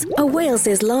Tubs are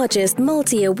Wales's largest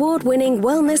multi-award-winning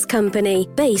wellness company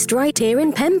based right here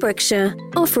in Pembrokeshire,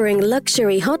 offering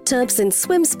luxury hot tubs and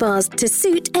swim spas to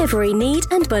suit every need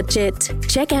and budget.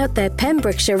 Check out their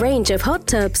Pembrokeshire range of hot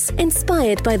tubs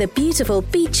inspired by the beautiful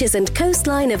beaches and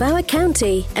coastline of our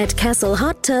county at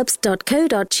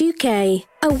castlehottubs.co.uk.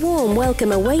 A warm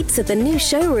welcome awaits at the new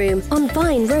showroom on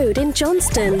Vine Road in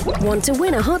Johnston. Want to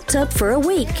win a hot tub for a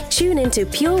week? Tune into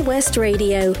Pure West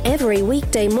Radio every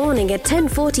weekday morning at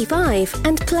 10:45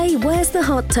 and play Where's the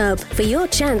Hot Tub for your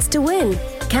chance to win.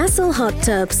 Castle Hot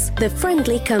Tubs, the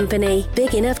friendly company,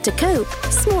 big enough to cope,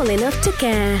 small enough to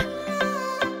care.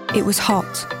 It was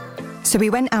hot, so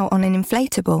we went out on an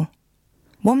inflatable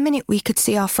One minute we could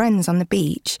see our friends on the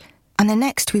beach, and the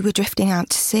next we were drifting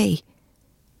out to sea.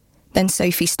 Then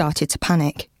Sophie started to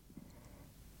panic.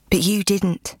 But you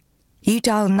didn't. You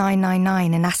dialed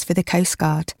 999 and asked for the Coast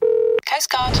Guard. Coast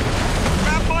Guard.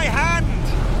 Grab my hand!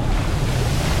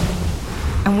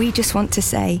 And we just want to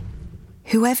say,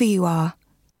 whoever you are,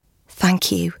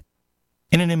 thank you.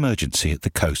 In an emergency at the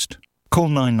coast, call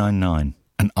 999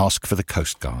 and ask for the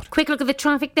Coast Guard. Quick look at the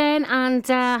traffic then, and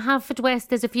Haverfordwest,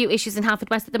 there's a few issues in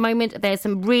Haverfordwest at the moment. There's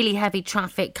some really heavy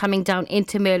traffic coming down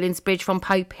into Merlin's Bridge from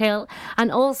Pope Hill,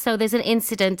 and also there's an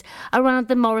incident around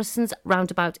the Morrisons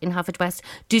roundabout in Haverfordwest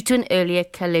due to an earlier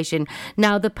collision.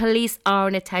 Now, the police are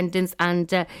in attendance,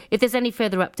 and if there's any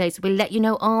further updates, we'll let you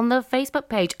know on the Facebook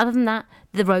page. Other than that,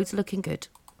 the road's looking good.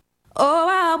 Oh,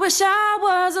 I wish I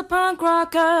was a punk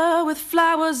rocker with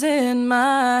flowers in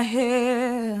my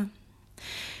hair.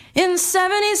 In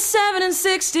 77 and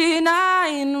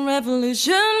 69,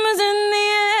 revolution was in the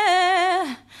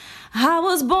air. I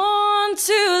was born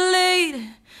too late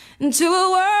into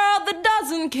a world that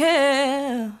doesn't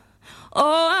care.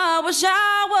 Oh, I wish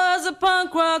I was a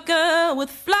punk rocker with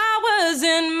flowers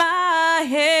in my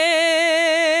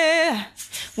hair.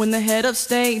 When the head of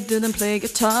state didn't play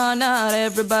guitar, not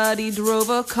everybody drove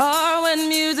a car. When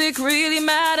music really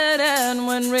mattered and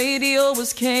when radio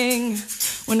was king.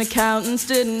 When accountants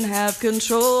didn't have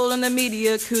control and the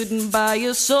media couldn't buy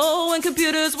your soul. When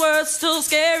computers were still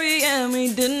scary and we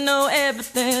didn't know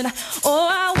everything. Oh,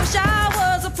 I wish I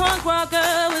was a punk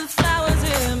rocker with flowers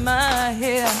in my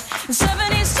hair. In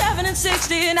 77 and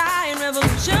 69,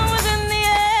 revolution was in the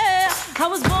air. I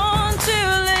was born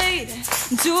too late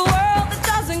into a world that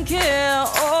doesn't care.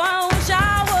 Oh, I wish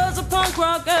I was a punk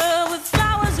rocker with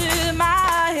flowers in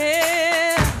my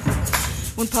hair.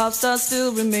 When pop stars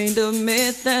still remained a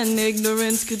myth and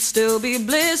ignorance could still be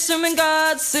bliss. And when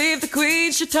God saved the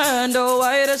queen, she turned a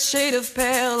whiter shade of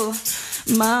pale.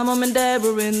 My mom and dad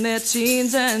were in their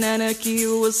teens and anarchy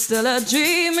was still a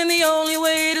dream. And the only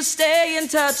way to stay in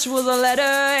touch was a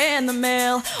letter in the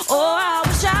mail. Oh, I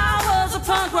wish I was a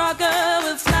punk rocker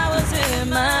with flowers in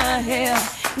my hair.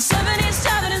 In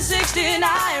 77 and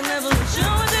 69,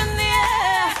 revolution was in the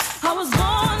air. I was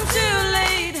born too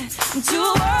late into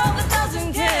a world that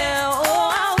doesn't care. Oh,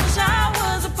 I wish I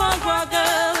was a punk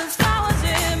rocker with flowers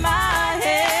in my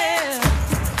hair.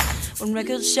 When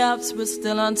record shops were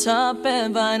still on top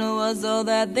and vinyl was all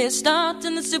that they stopped,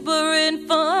 and the super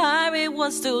info highway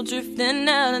was still drifting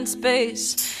out in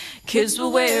space. Kids were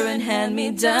wearing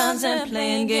hand-me-downs and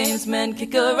playing games, men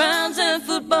kick-arounds, and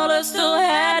footballers still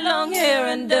had long hair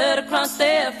and dirt across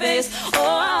their face. Oh,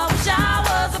 I wish I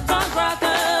was a punk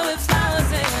rocker with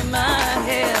flowers in my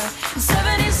hair.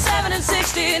 77 and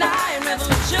 69,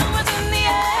 revolution was in the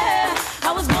air.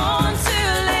 I was born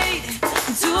too late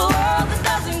into a world that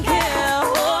doesn't care.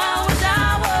 Oh, I wish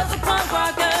I was a punk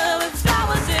rocker with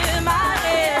flowers in my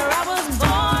hair. I was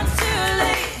born too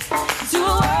late into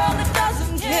a world that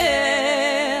doesn't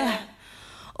care.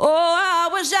 Oh, I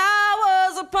wish I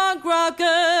was a punk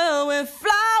rocker with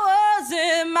flowers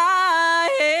in my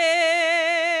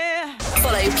hair.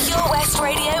 Follow Pure West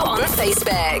Radio on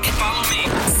Facebook. Follow me.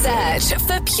 Search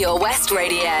for Pure West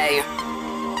Radio.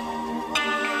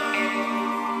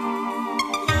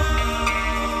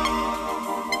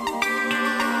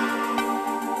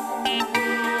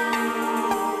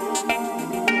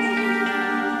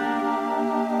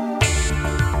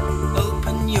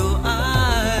 Open your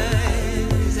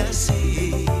eyes, I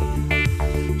see.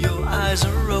 Your eyes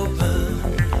are open.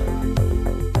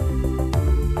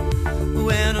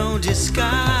 Wear no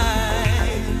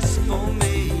disguise for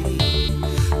me.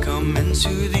 Come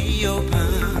into the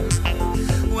open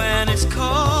when it's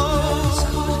cold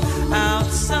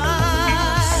outside.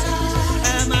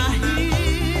 Am I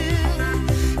here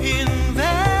in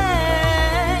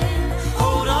vain?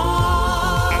 Hold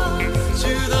on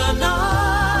to the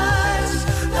nights.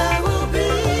 There will be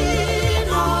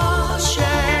no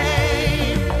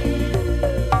shame.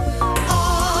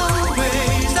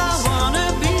 Always I wanna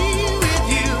be with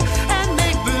you and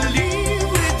make believe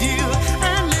with you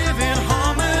and live in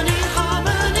harmony,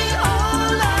 harmony.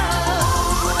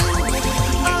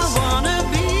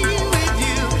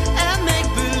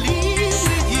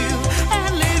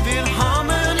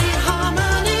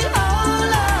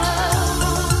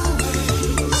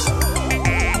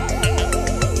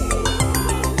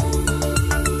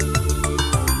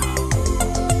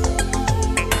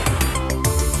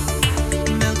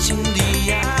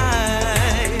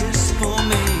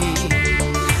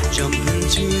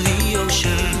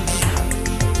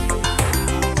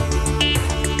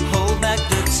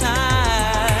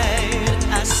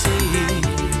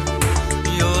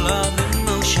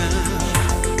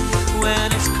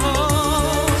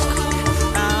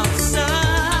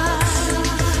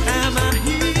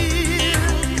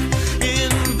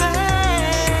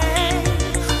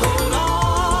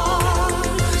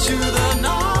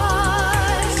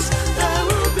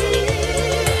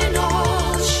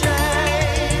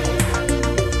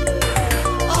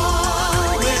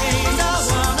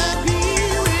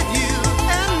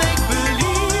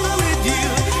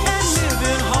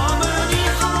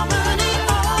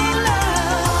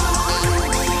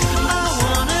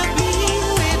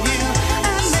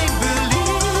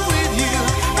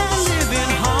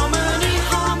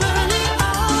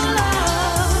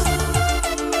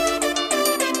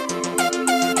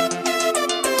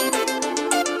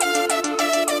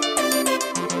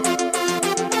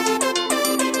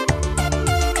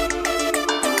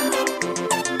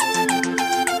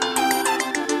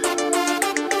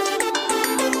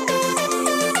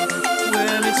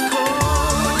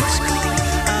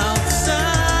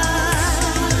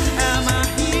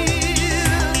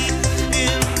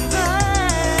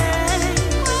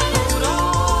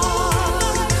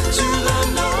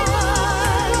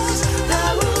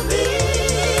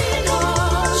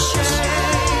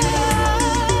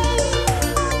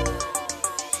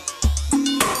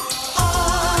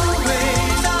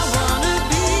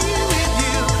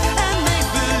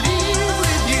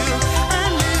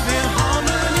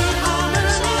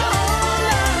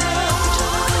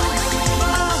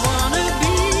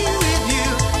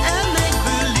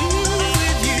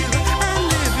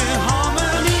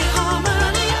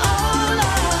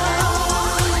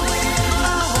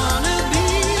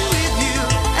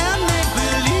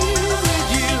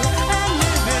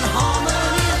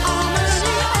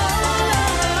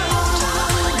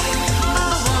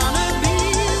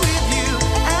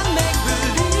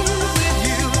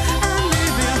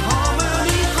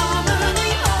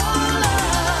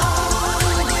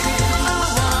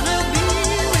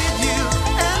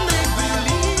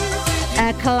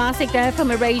 classic there from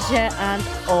Erasure and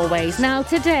Always. Now,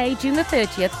 today, June the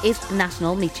 30th, is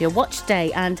National Meteor Watch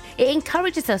Day, and it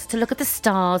encourages us to look at the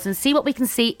stars and see what we can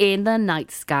see in the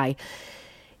night sky.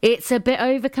 It's a bit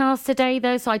overcast today,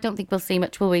 though, so I don't think we'll see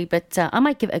much, will we? But I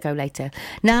might give it a go later.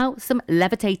 Now, some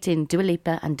Levitating, Dua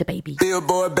Lipa and DaBaby.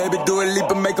 Billboard, baby, Dua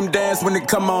Lipa, make them dance when they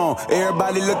come on.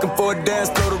 Everybody looking for a dance,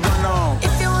 throw the run on.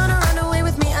 If you wanna run away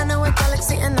with me, I know a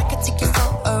galaxy and I can take you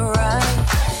for a ride.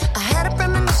 I had a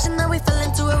premonition that we fell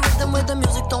into a rhythm where the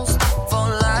music don't stop for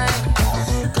life.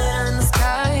 Glitter in the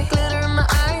sky, glitter in my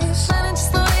eyes, shining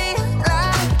just the way you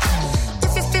like.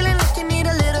 If you're feeling like you need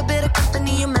a little bit of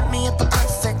company, you met me at the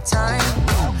perfect time.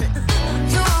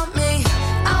 You want me,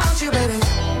 I want you, baby.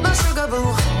 My sugar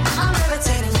boo, I'm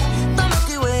levitating. The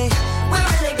Milky Way, we're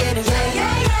renegading. Yeah,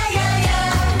 yeah, yeah, yeah,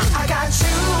 yeah. I got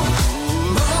you,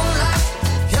 moonlight.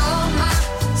 You're my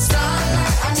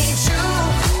starlight. I need you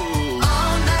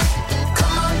all night.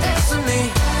 Come on, dance with me.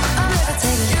 I'm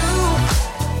levitating. You,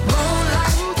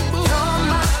 moonlight. You're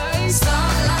my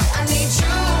starlight. I need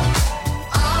you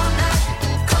all night.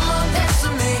 Come on, dance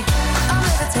with me. I'm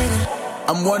levitating.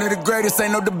 I'm one of the greatest,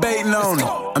 ain't no debating on it.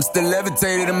 I'm still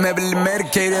levitated, I'm heavily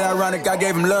medicated. Ironic, I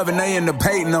gave him love and they end up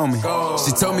hating on me.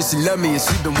 She told me she loved me and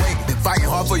she been waiting. Been fighting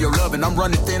hard for your love and I'm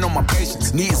running thin on my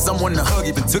patience. Needing someone to hug,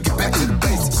 even took it back to the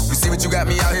basics. You see what you got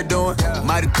me out here doing?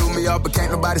 Might have threw me off, but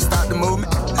can't nobody stop the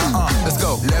movement. Let's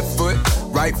go. Left foot,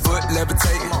 right foot,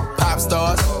 levitating. Pop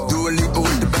stars, Dua Lipa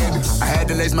with DaBaby. I had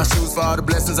to lace my shoes for all the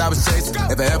blessings I was chasing.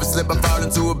 If I ever slip, I fall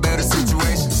into a better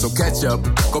situation. So catch up,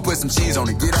 go put some cheese on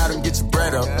it, get out and get your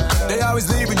bread up. They always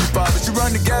leaving you far, but you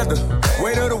run together.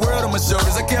 Weight of the world on my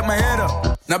shoulders, I kept my head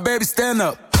up. Now baby, stand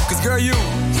up, cause girl, you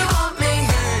want me,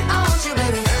 I want you,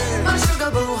 baby. My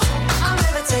sugar boo, I'm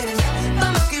levitating.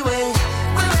 The Milky Way,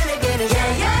 we're renegading.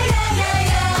 Yeah, yeah, yeah, yeah,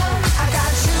 yeah. I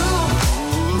got you,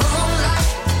 moonlight.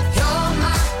 You're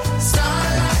my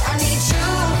starlight. I need you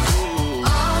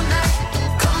all night.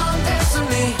 Come on, dance with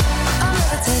me. I'm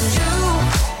levitating. You,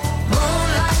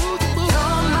 moonlight.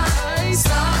 You're my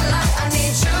starlight. I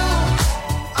need you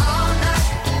all night.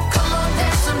 Come on,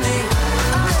 dance with me.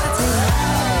 I'm levitating.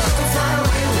 You can fly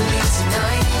away with me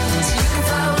tonight. You can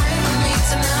fly away with me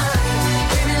tonight.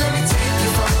 Baby, let me take you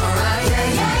for a ride. Yeah,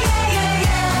 yeah, yeah, yeah,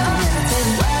 yeah. I'm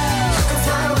levitating. You can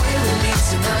fly away with me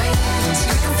tonight.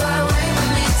 You can fly away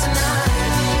with me tonight.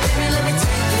 Baby, let me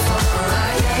take you for a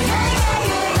ride. Yeah, yeah, yeah,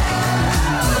 yeah,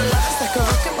 yeah. My love is like a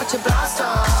rocket, watch it blast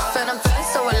off. And I'm feeling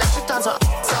so electric, dance on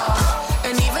top.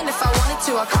 And even if I wanted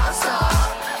to, I can't stop.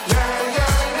 Yeah,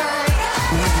 yeah, yeah,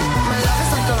 yeah. My love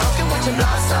is like a rocket, watch it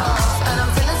blast off. And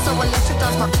I'm feeling so electric,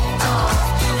 dance my off.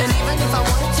 And even if I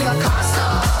wanted to, I can't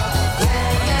stop.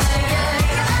 Yeah, yeah, yeah,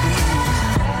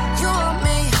 yeah. You want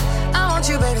me, I want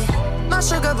you, baby. My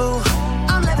sugar boo,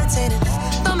 I'm levitating.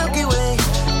 The Milky Way,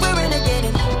 we're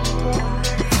renegading.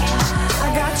 I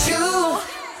got you,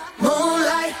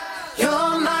 moonlight.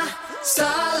 You're my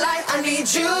starlight. I need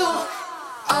you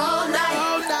all night.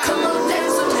 Come on,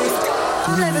 dance with me.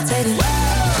 I'm levitating. You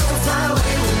can fly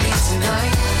away with me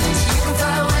tonight. You can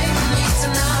fly away with me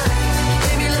tonight.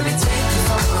 Baby, let me take you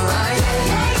for a ride. Yeah,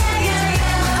 yeah, yeah,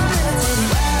 yeah. I'm levitating.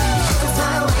 You can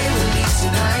fly away with me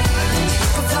tonight. You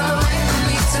can fly away with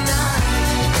me tonight.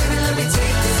 Baby, let me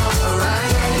take you for a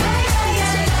ride. Yeah, yeah,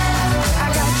 yeah, yeah. I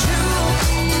got you,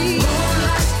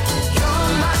 moonlight.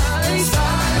 You're my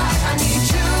starlight. I need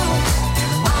you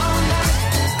all night.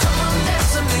 Come on,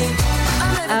 dance with me.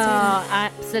 I'm levitating. Oh, I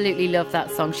absolutely love that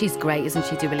song. She's great, isn't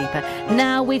she, Dua Lipa?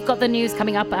 Now we've got the news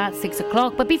coming up at 6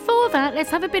 o'clock. But before that, let's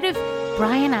have a bit of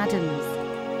Bryan Adams.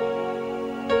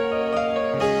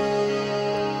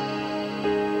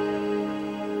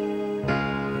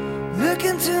 Look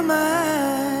into my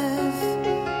eyes,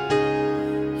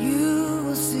 you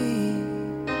will see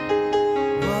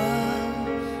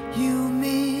what you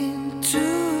mean to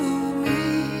me.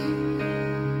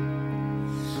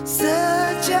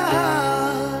 Such a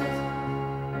heart,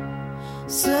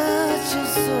 such a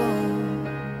soul.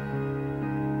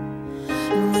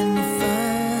 And when you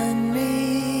find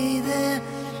me there,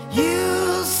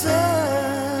 you'll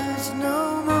search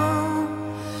no more.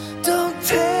 Don't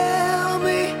tell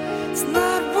me it's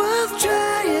not worth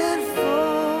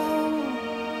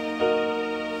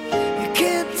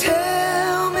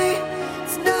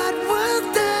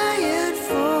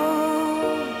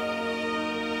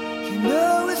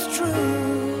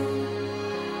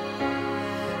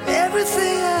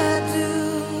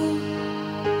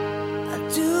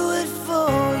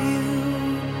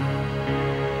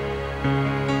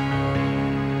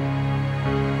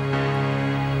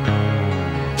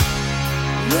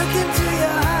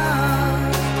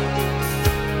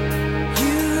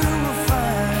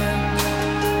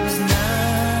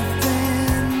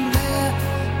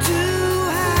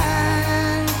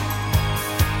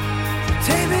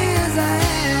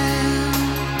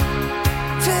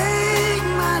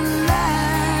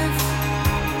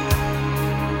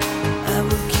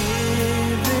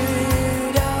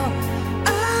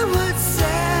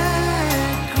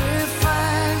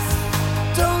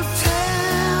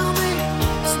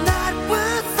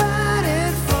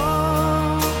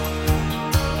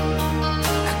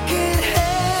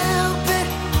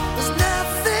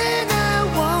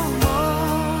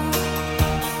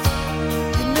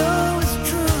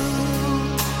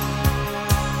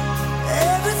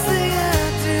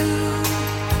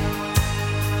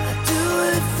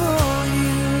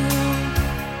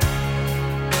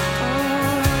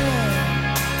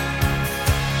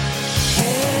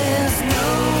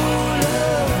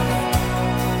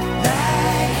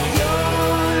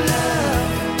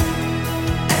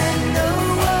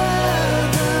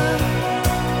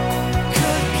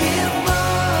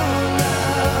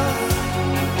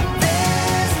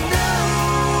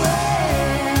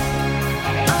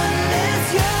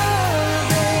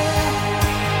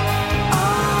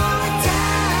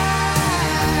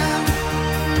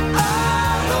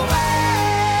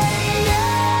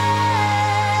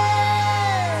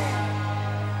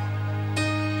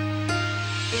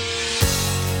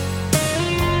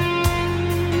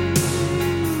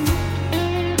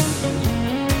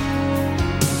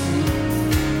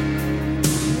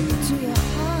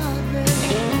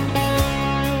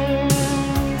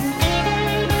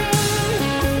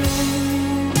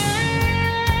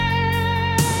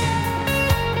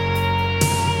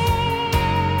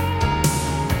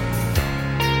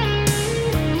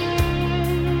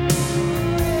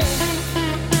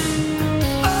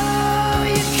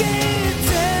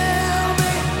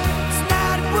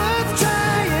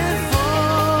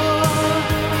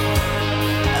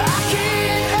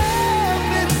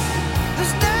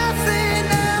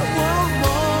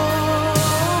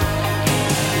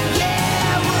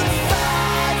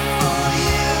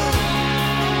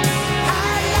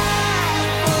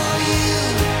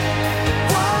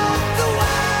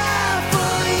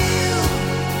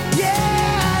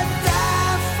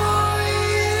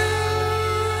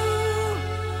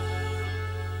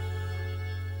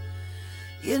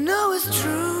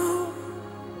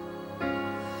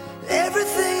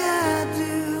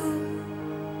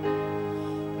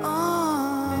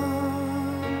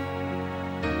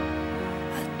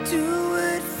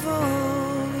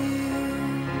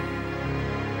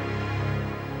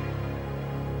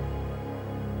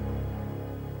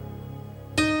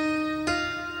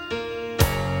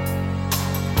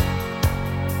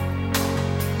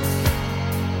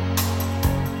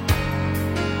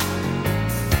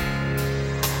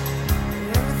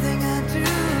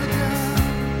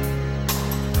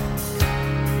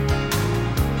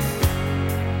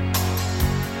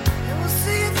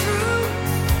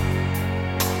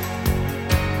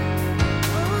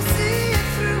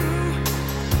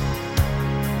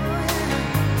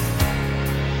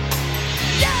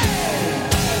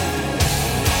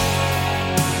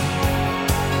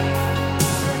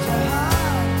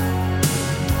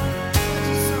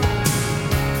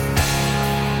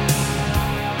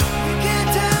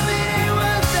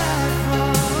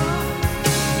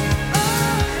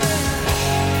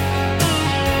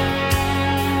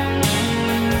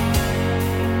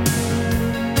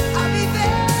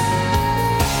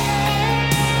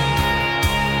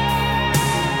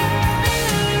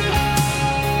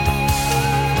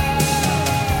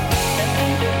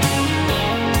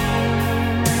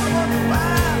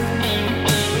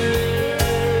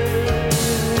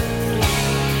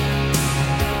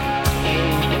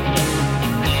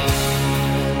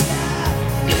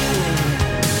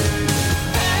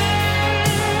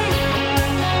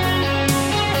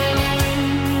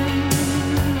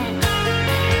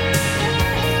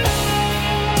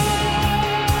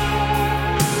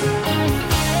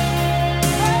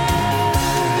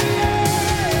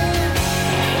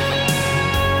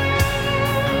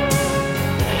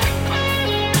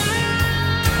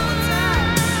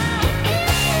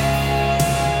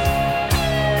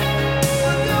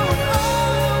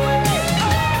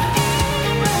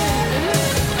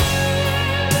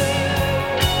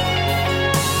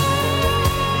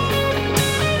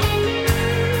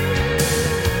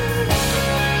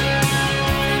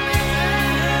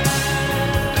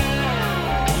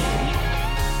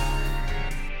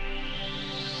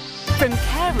From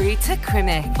Carey to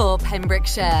Crimmick for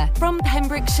Pembrokeshire. From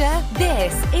Pembrokeshire,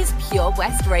 this is Pure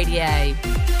West Radio.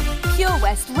 Pure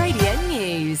West Radio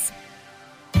News.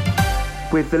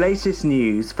 With the latest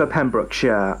news for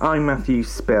Pembrokeshire, I'm Matthew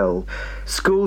Spill. Schools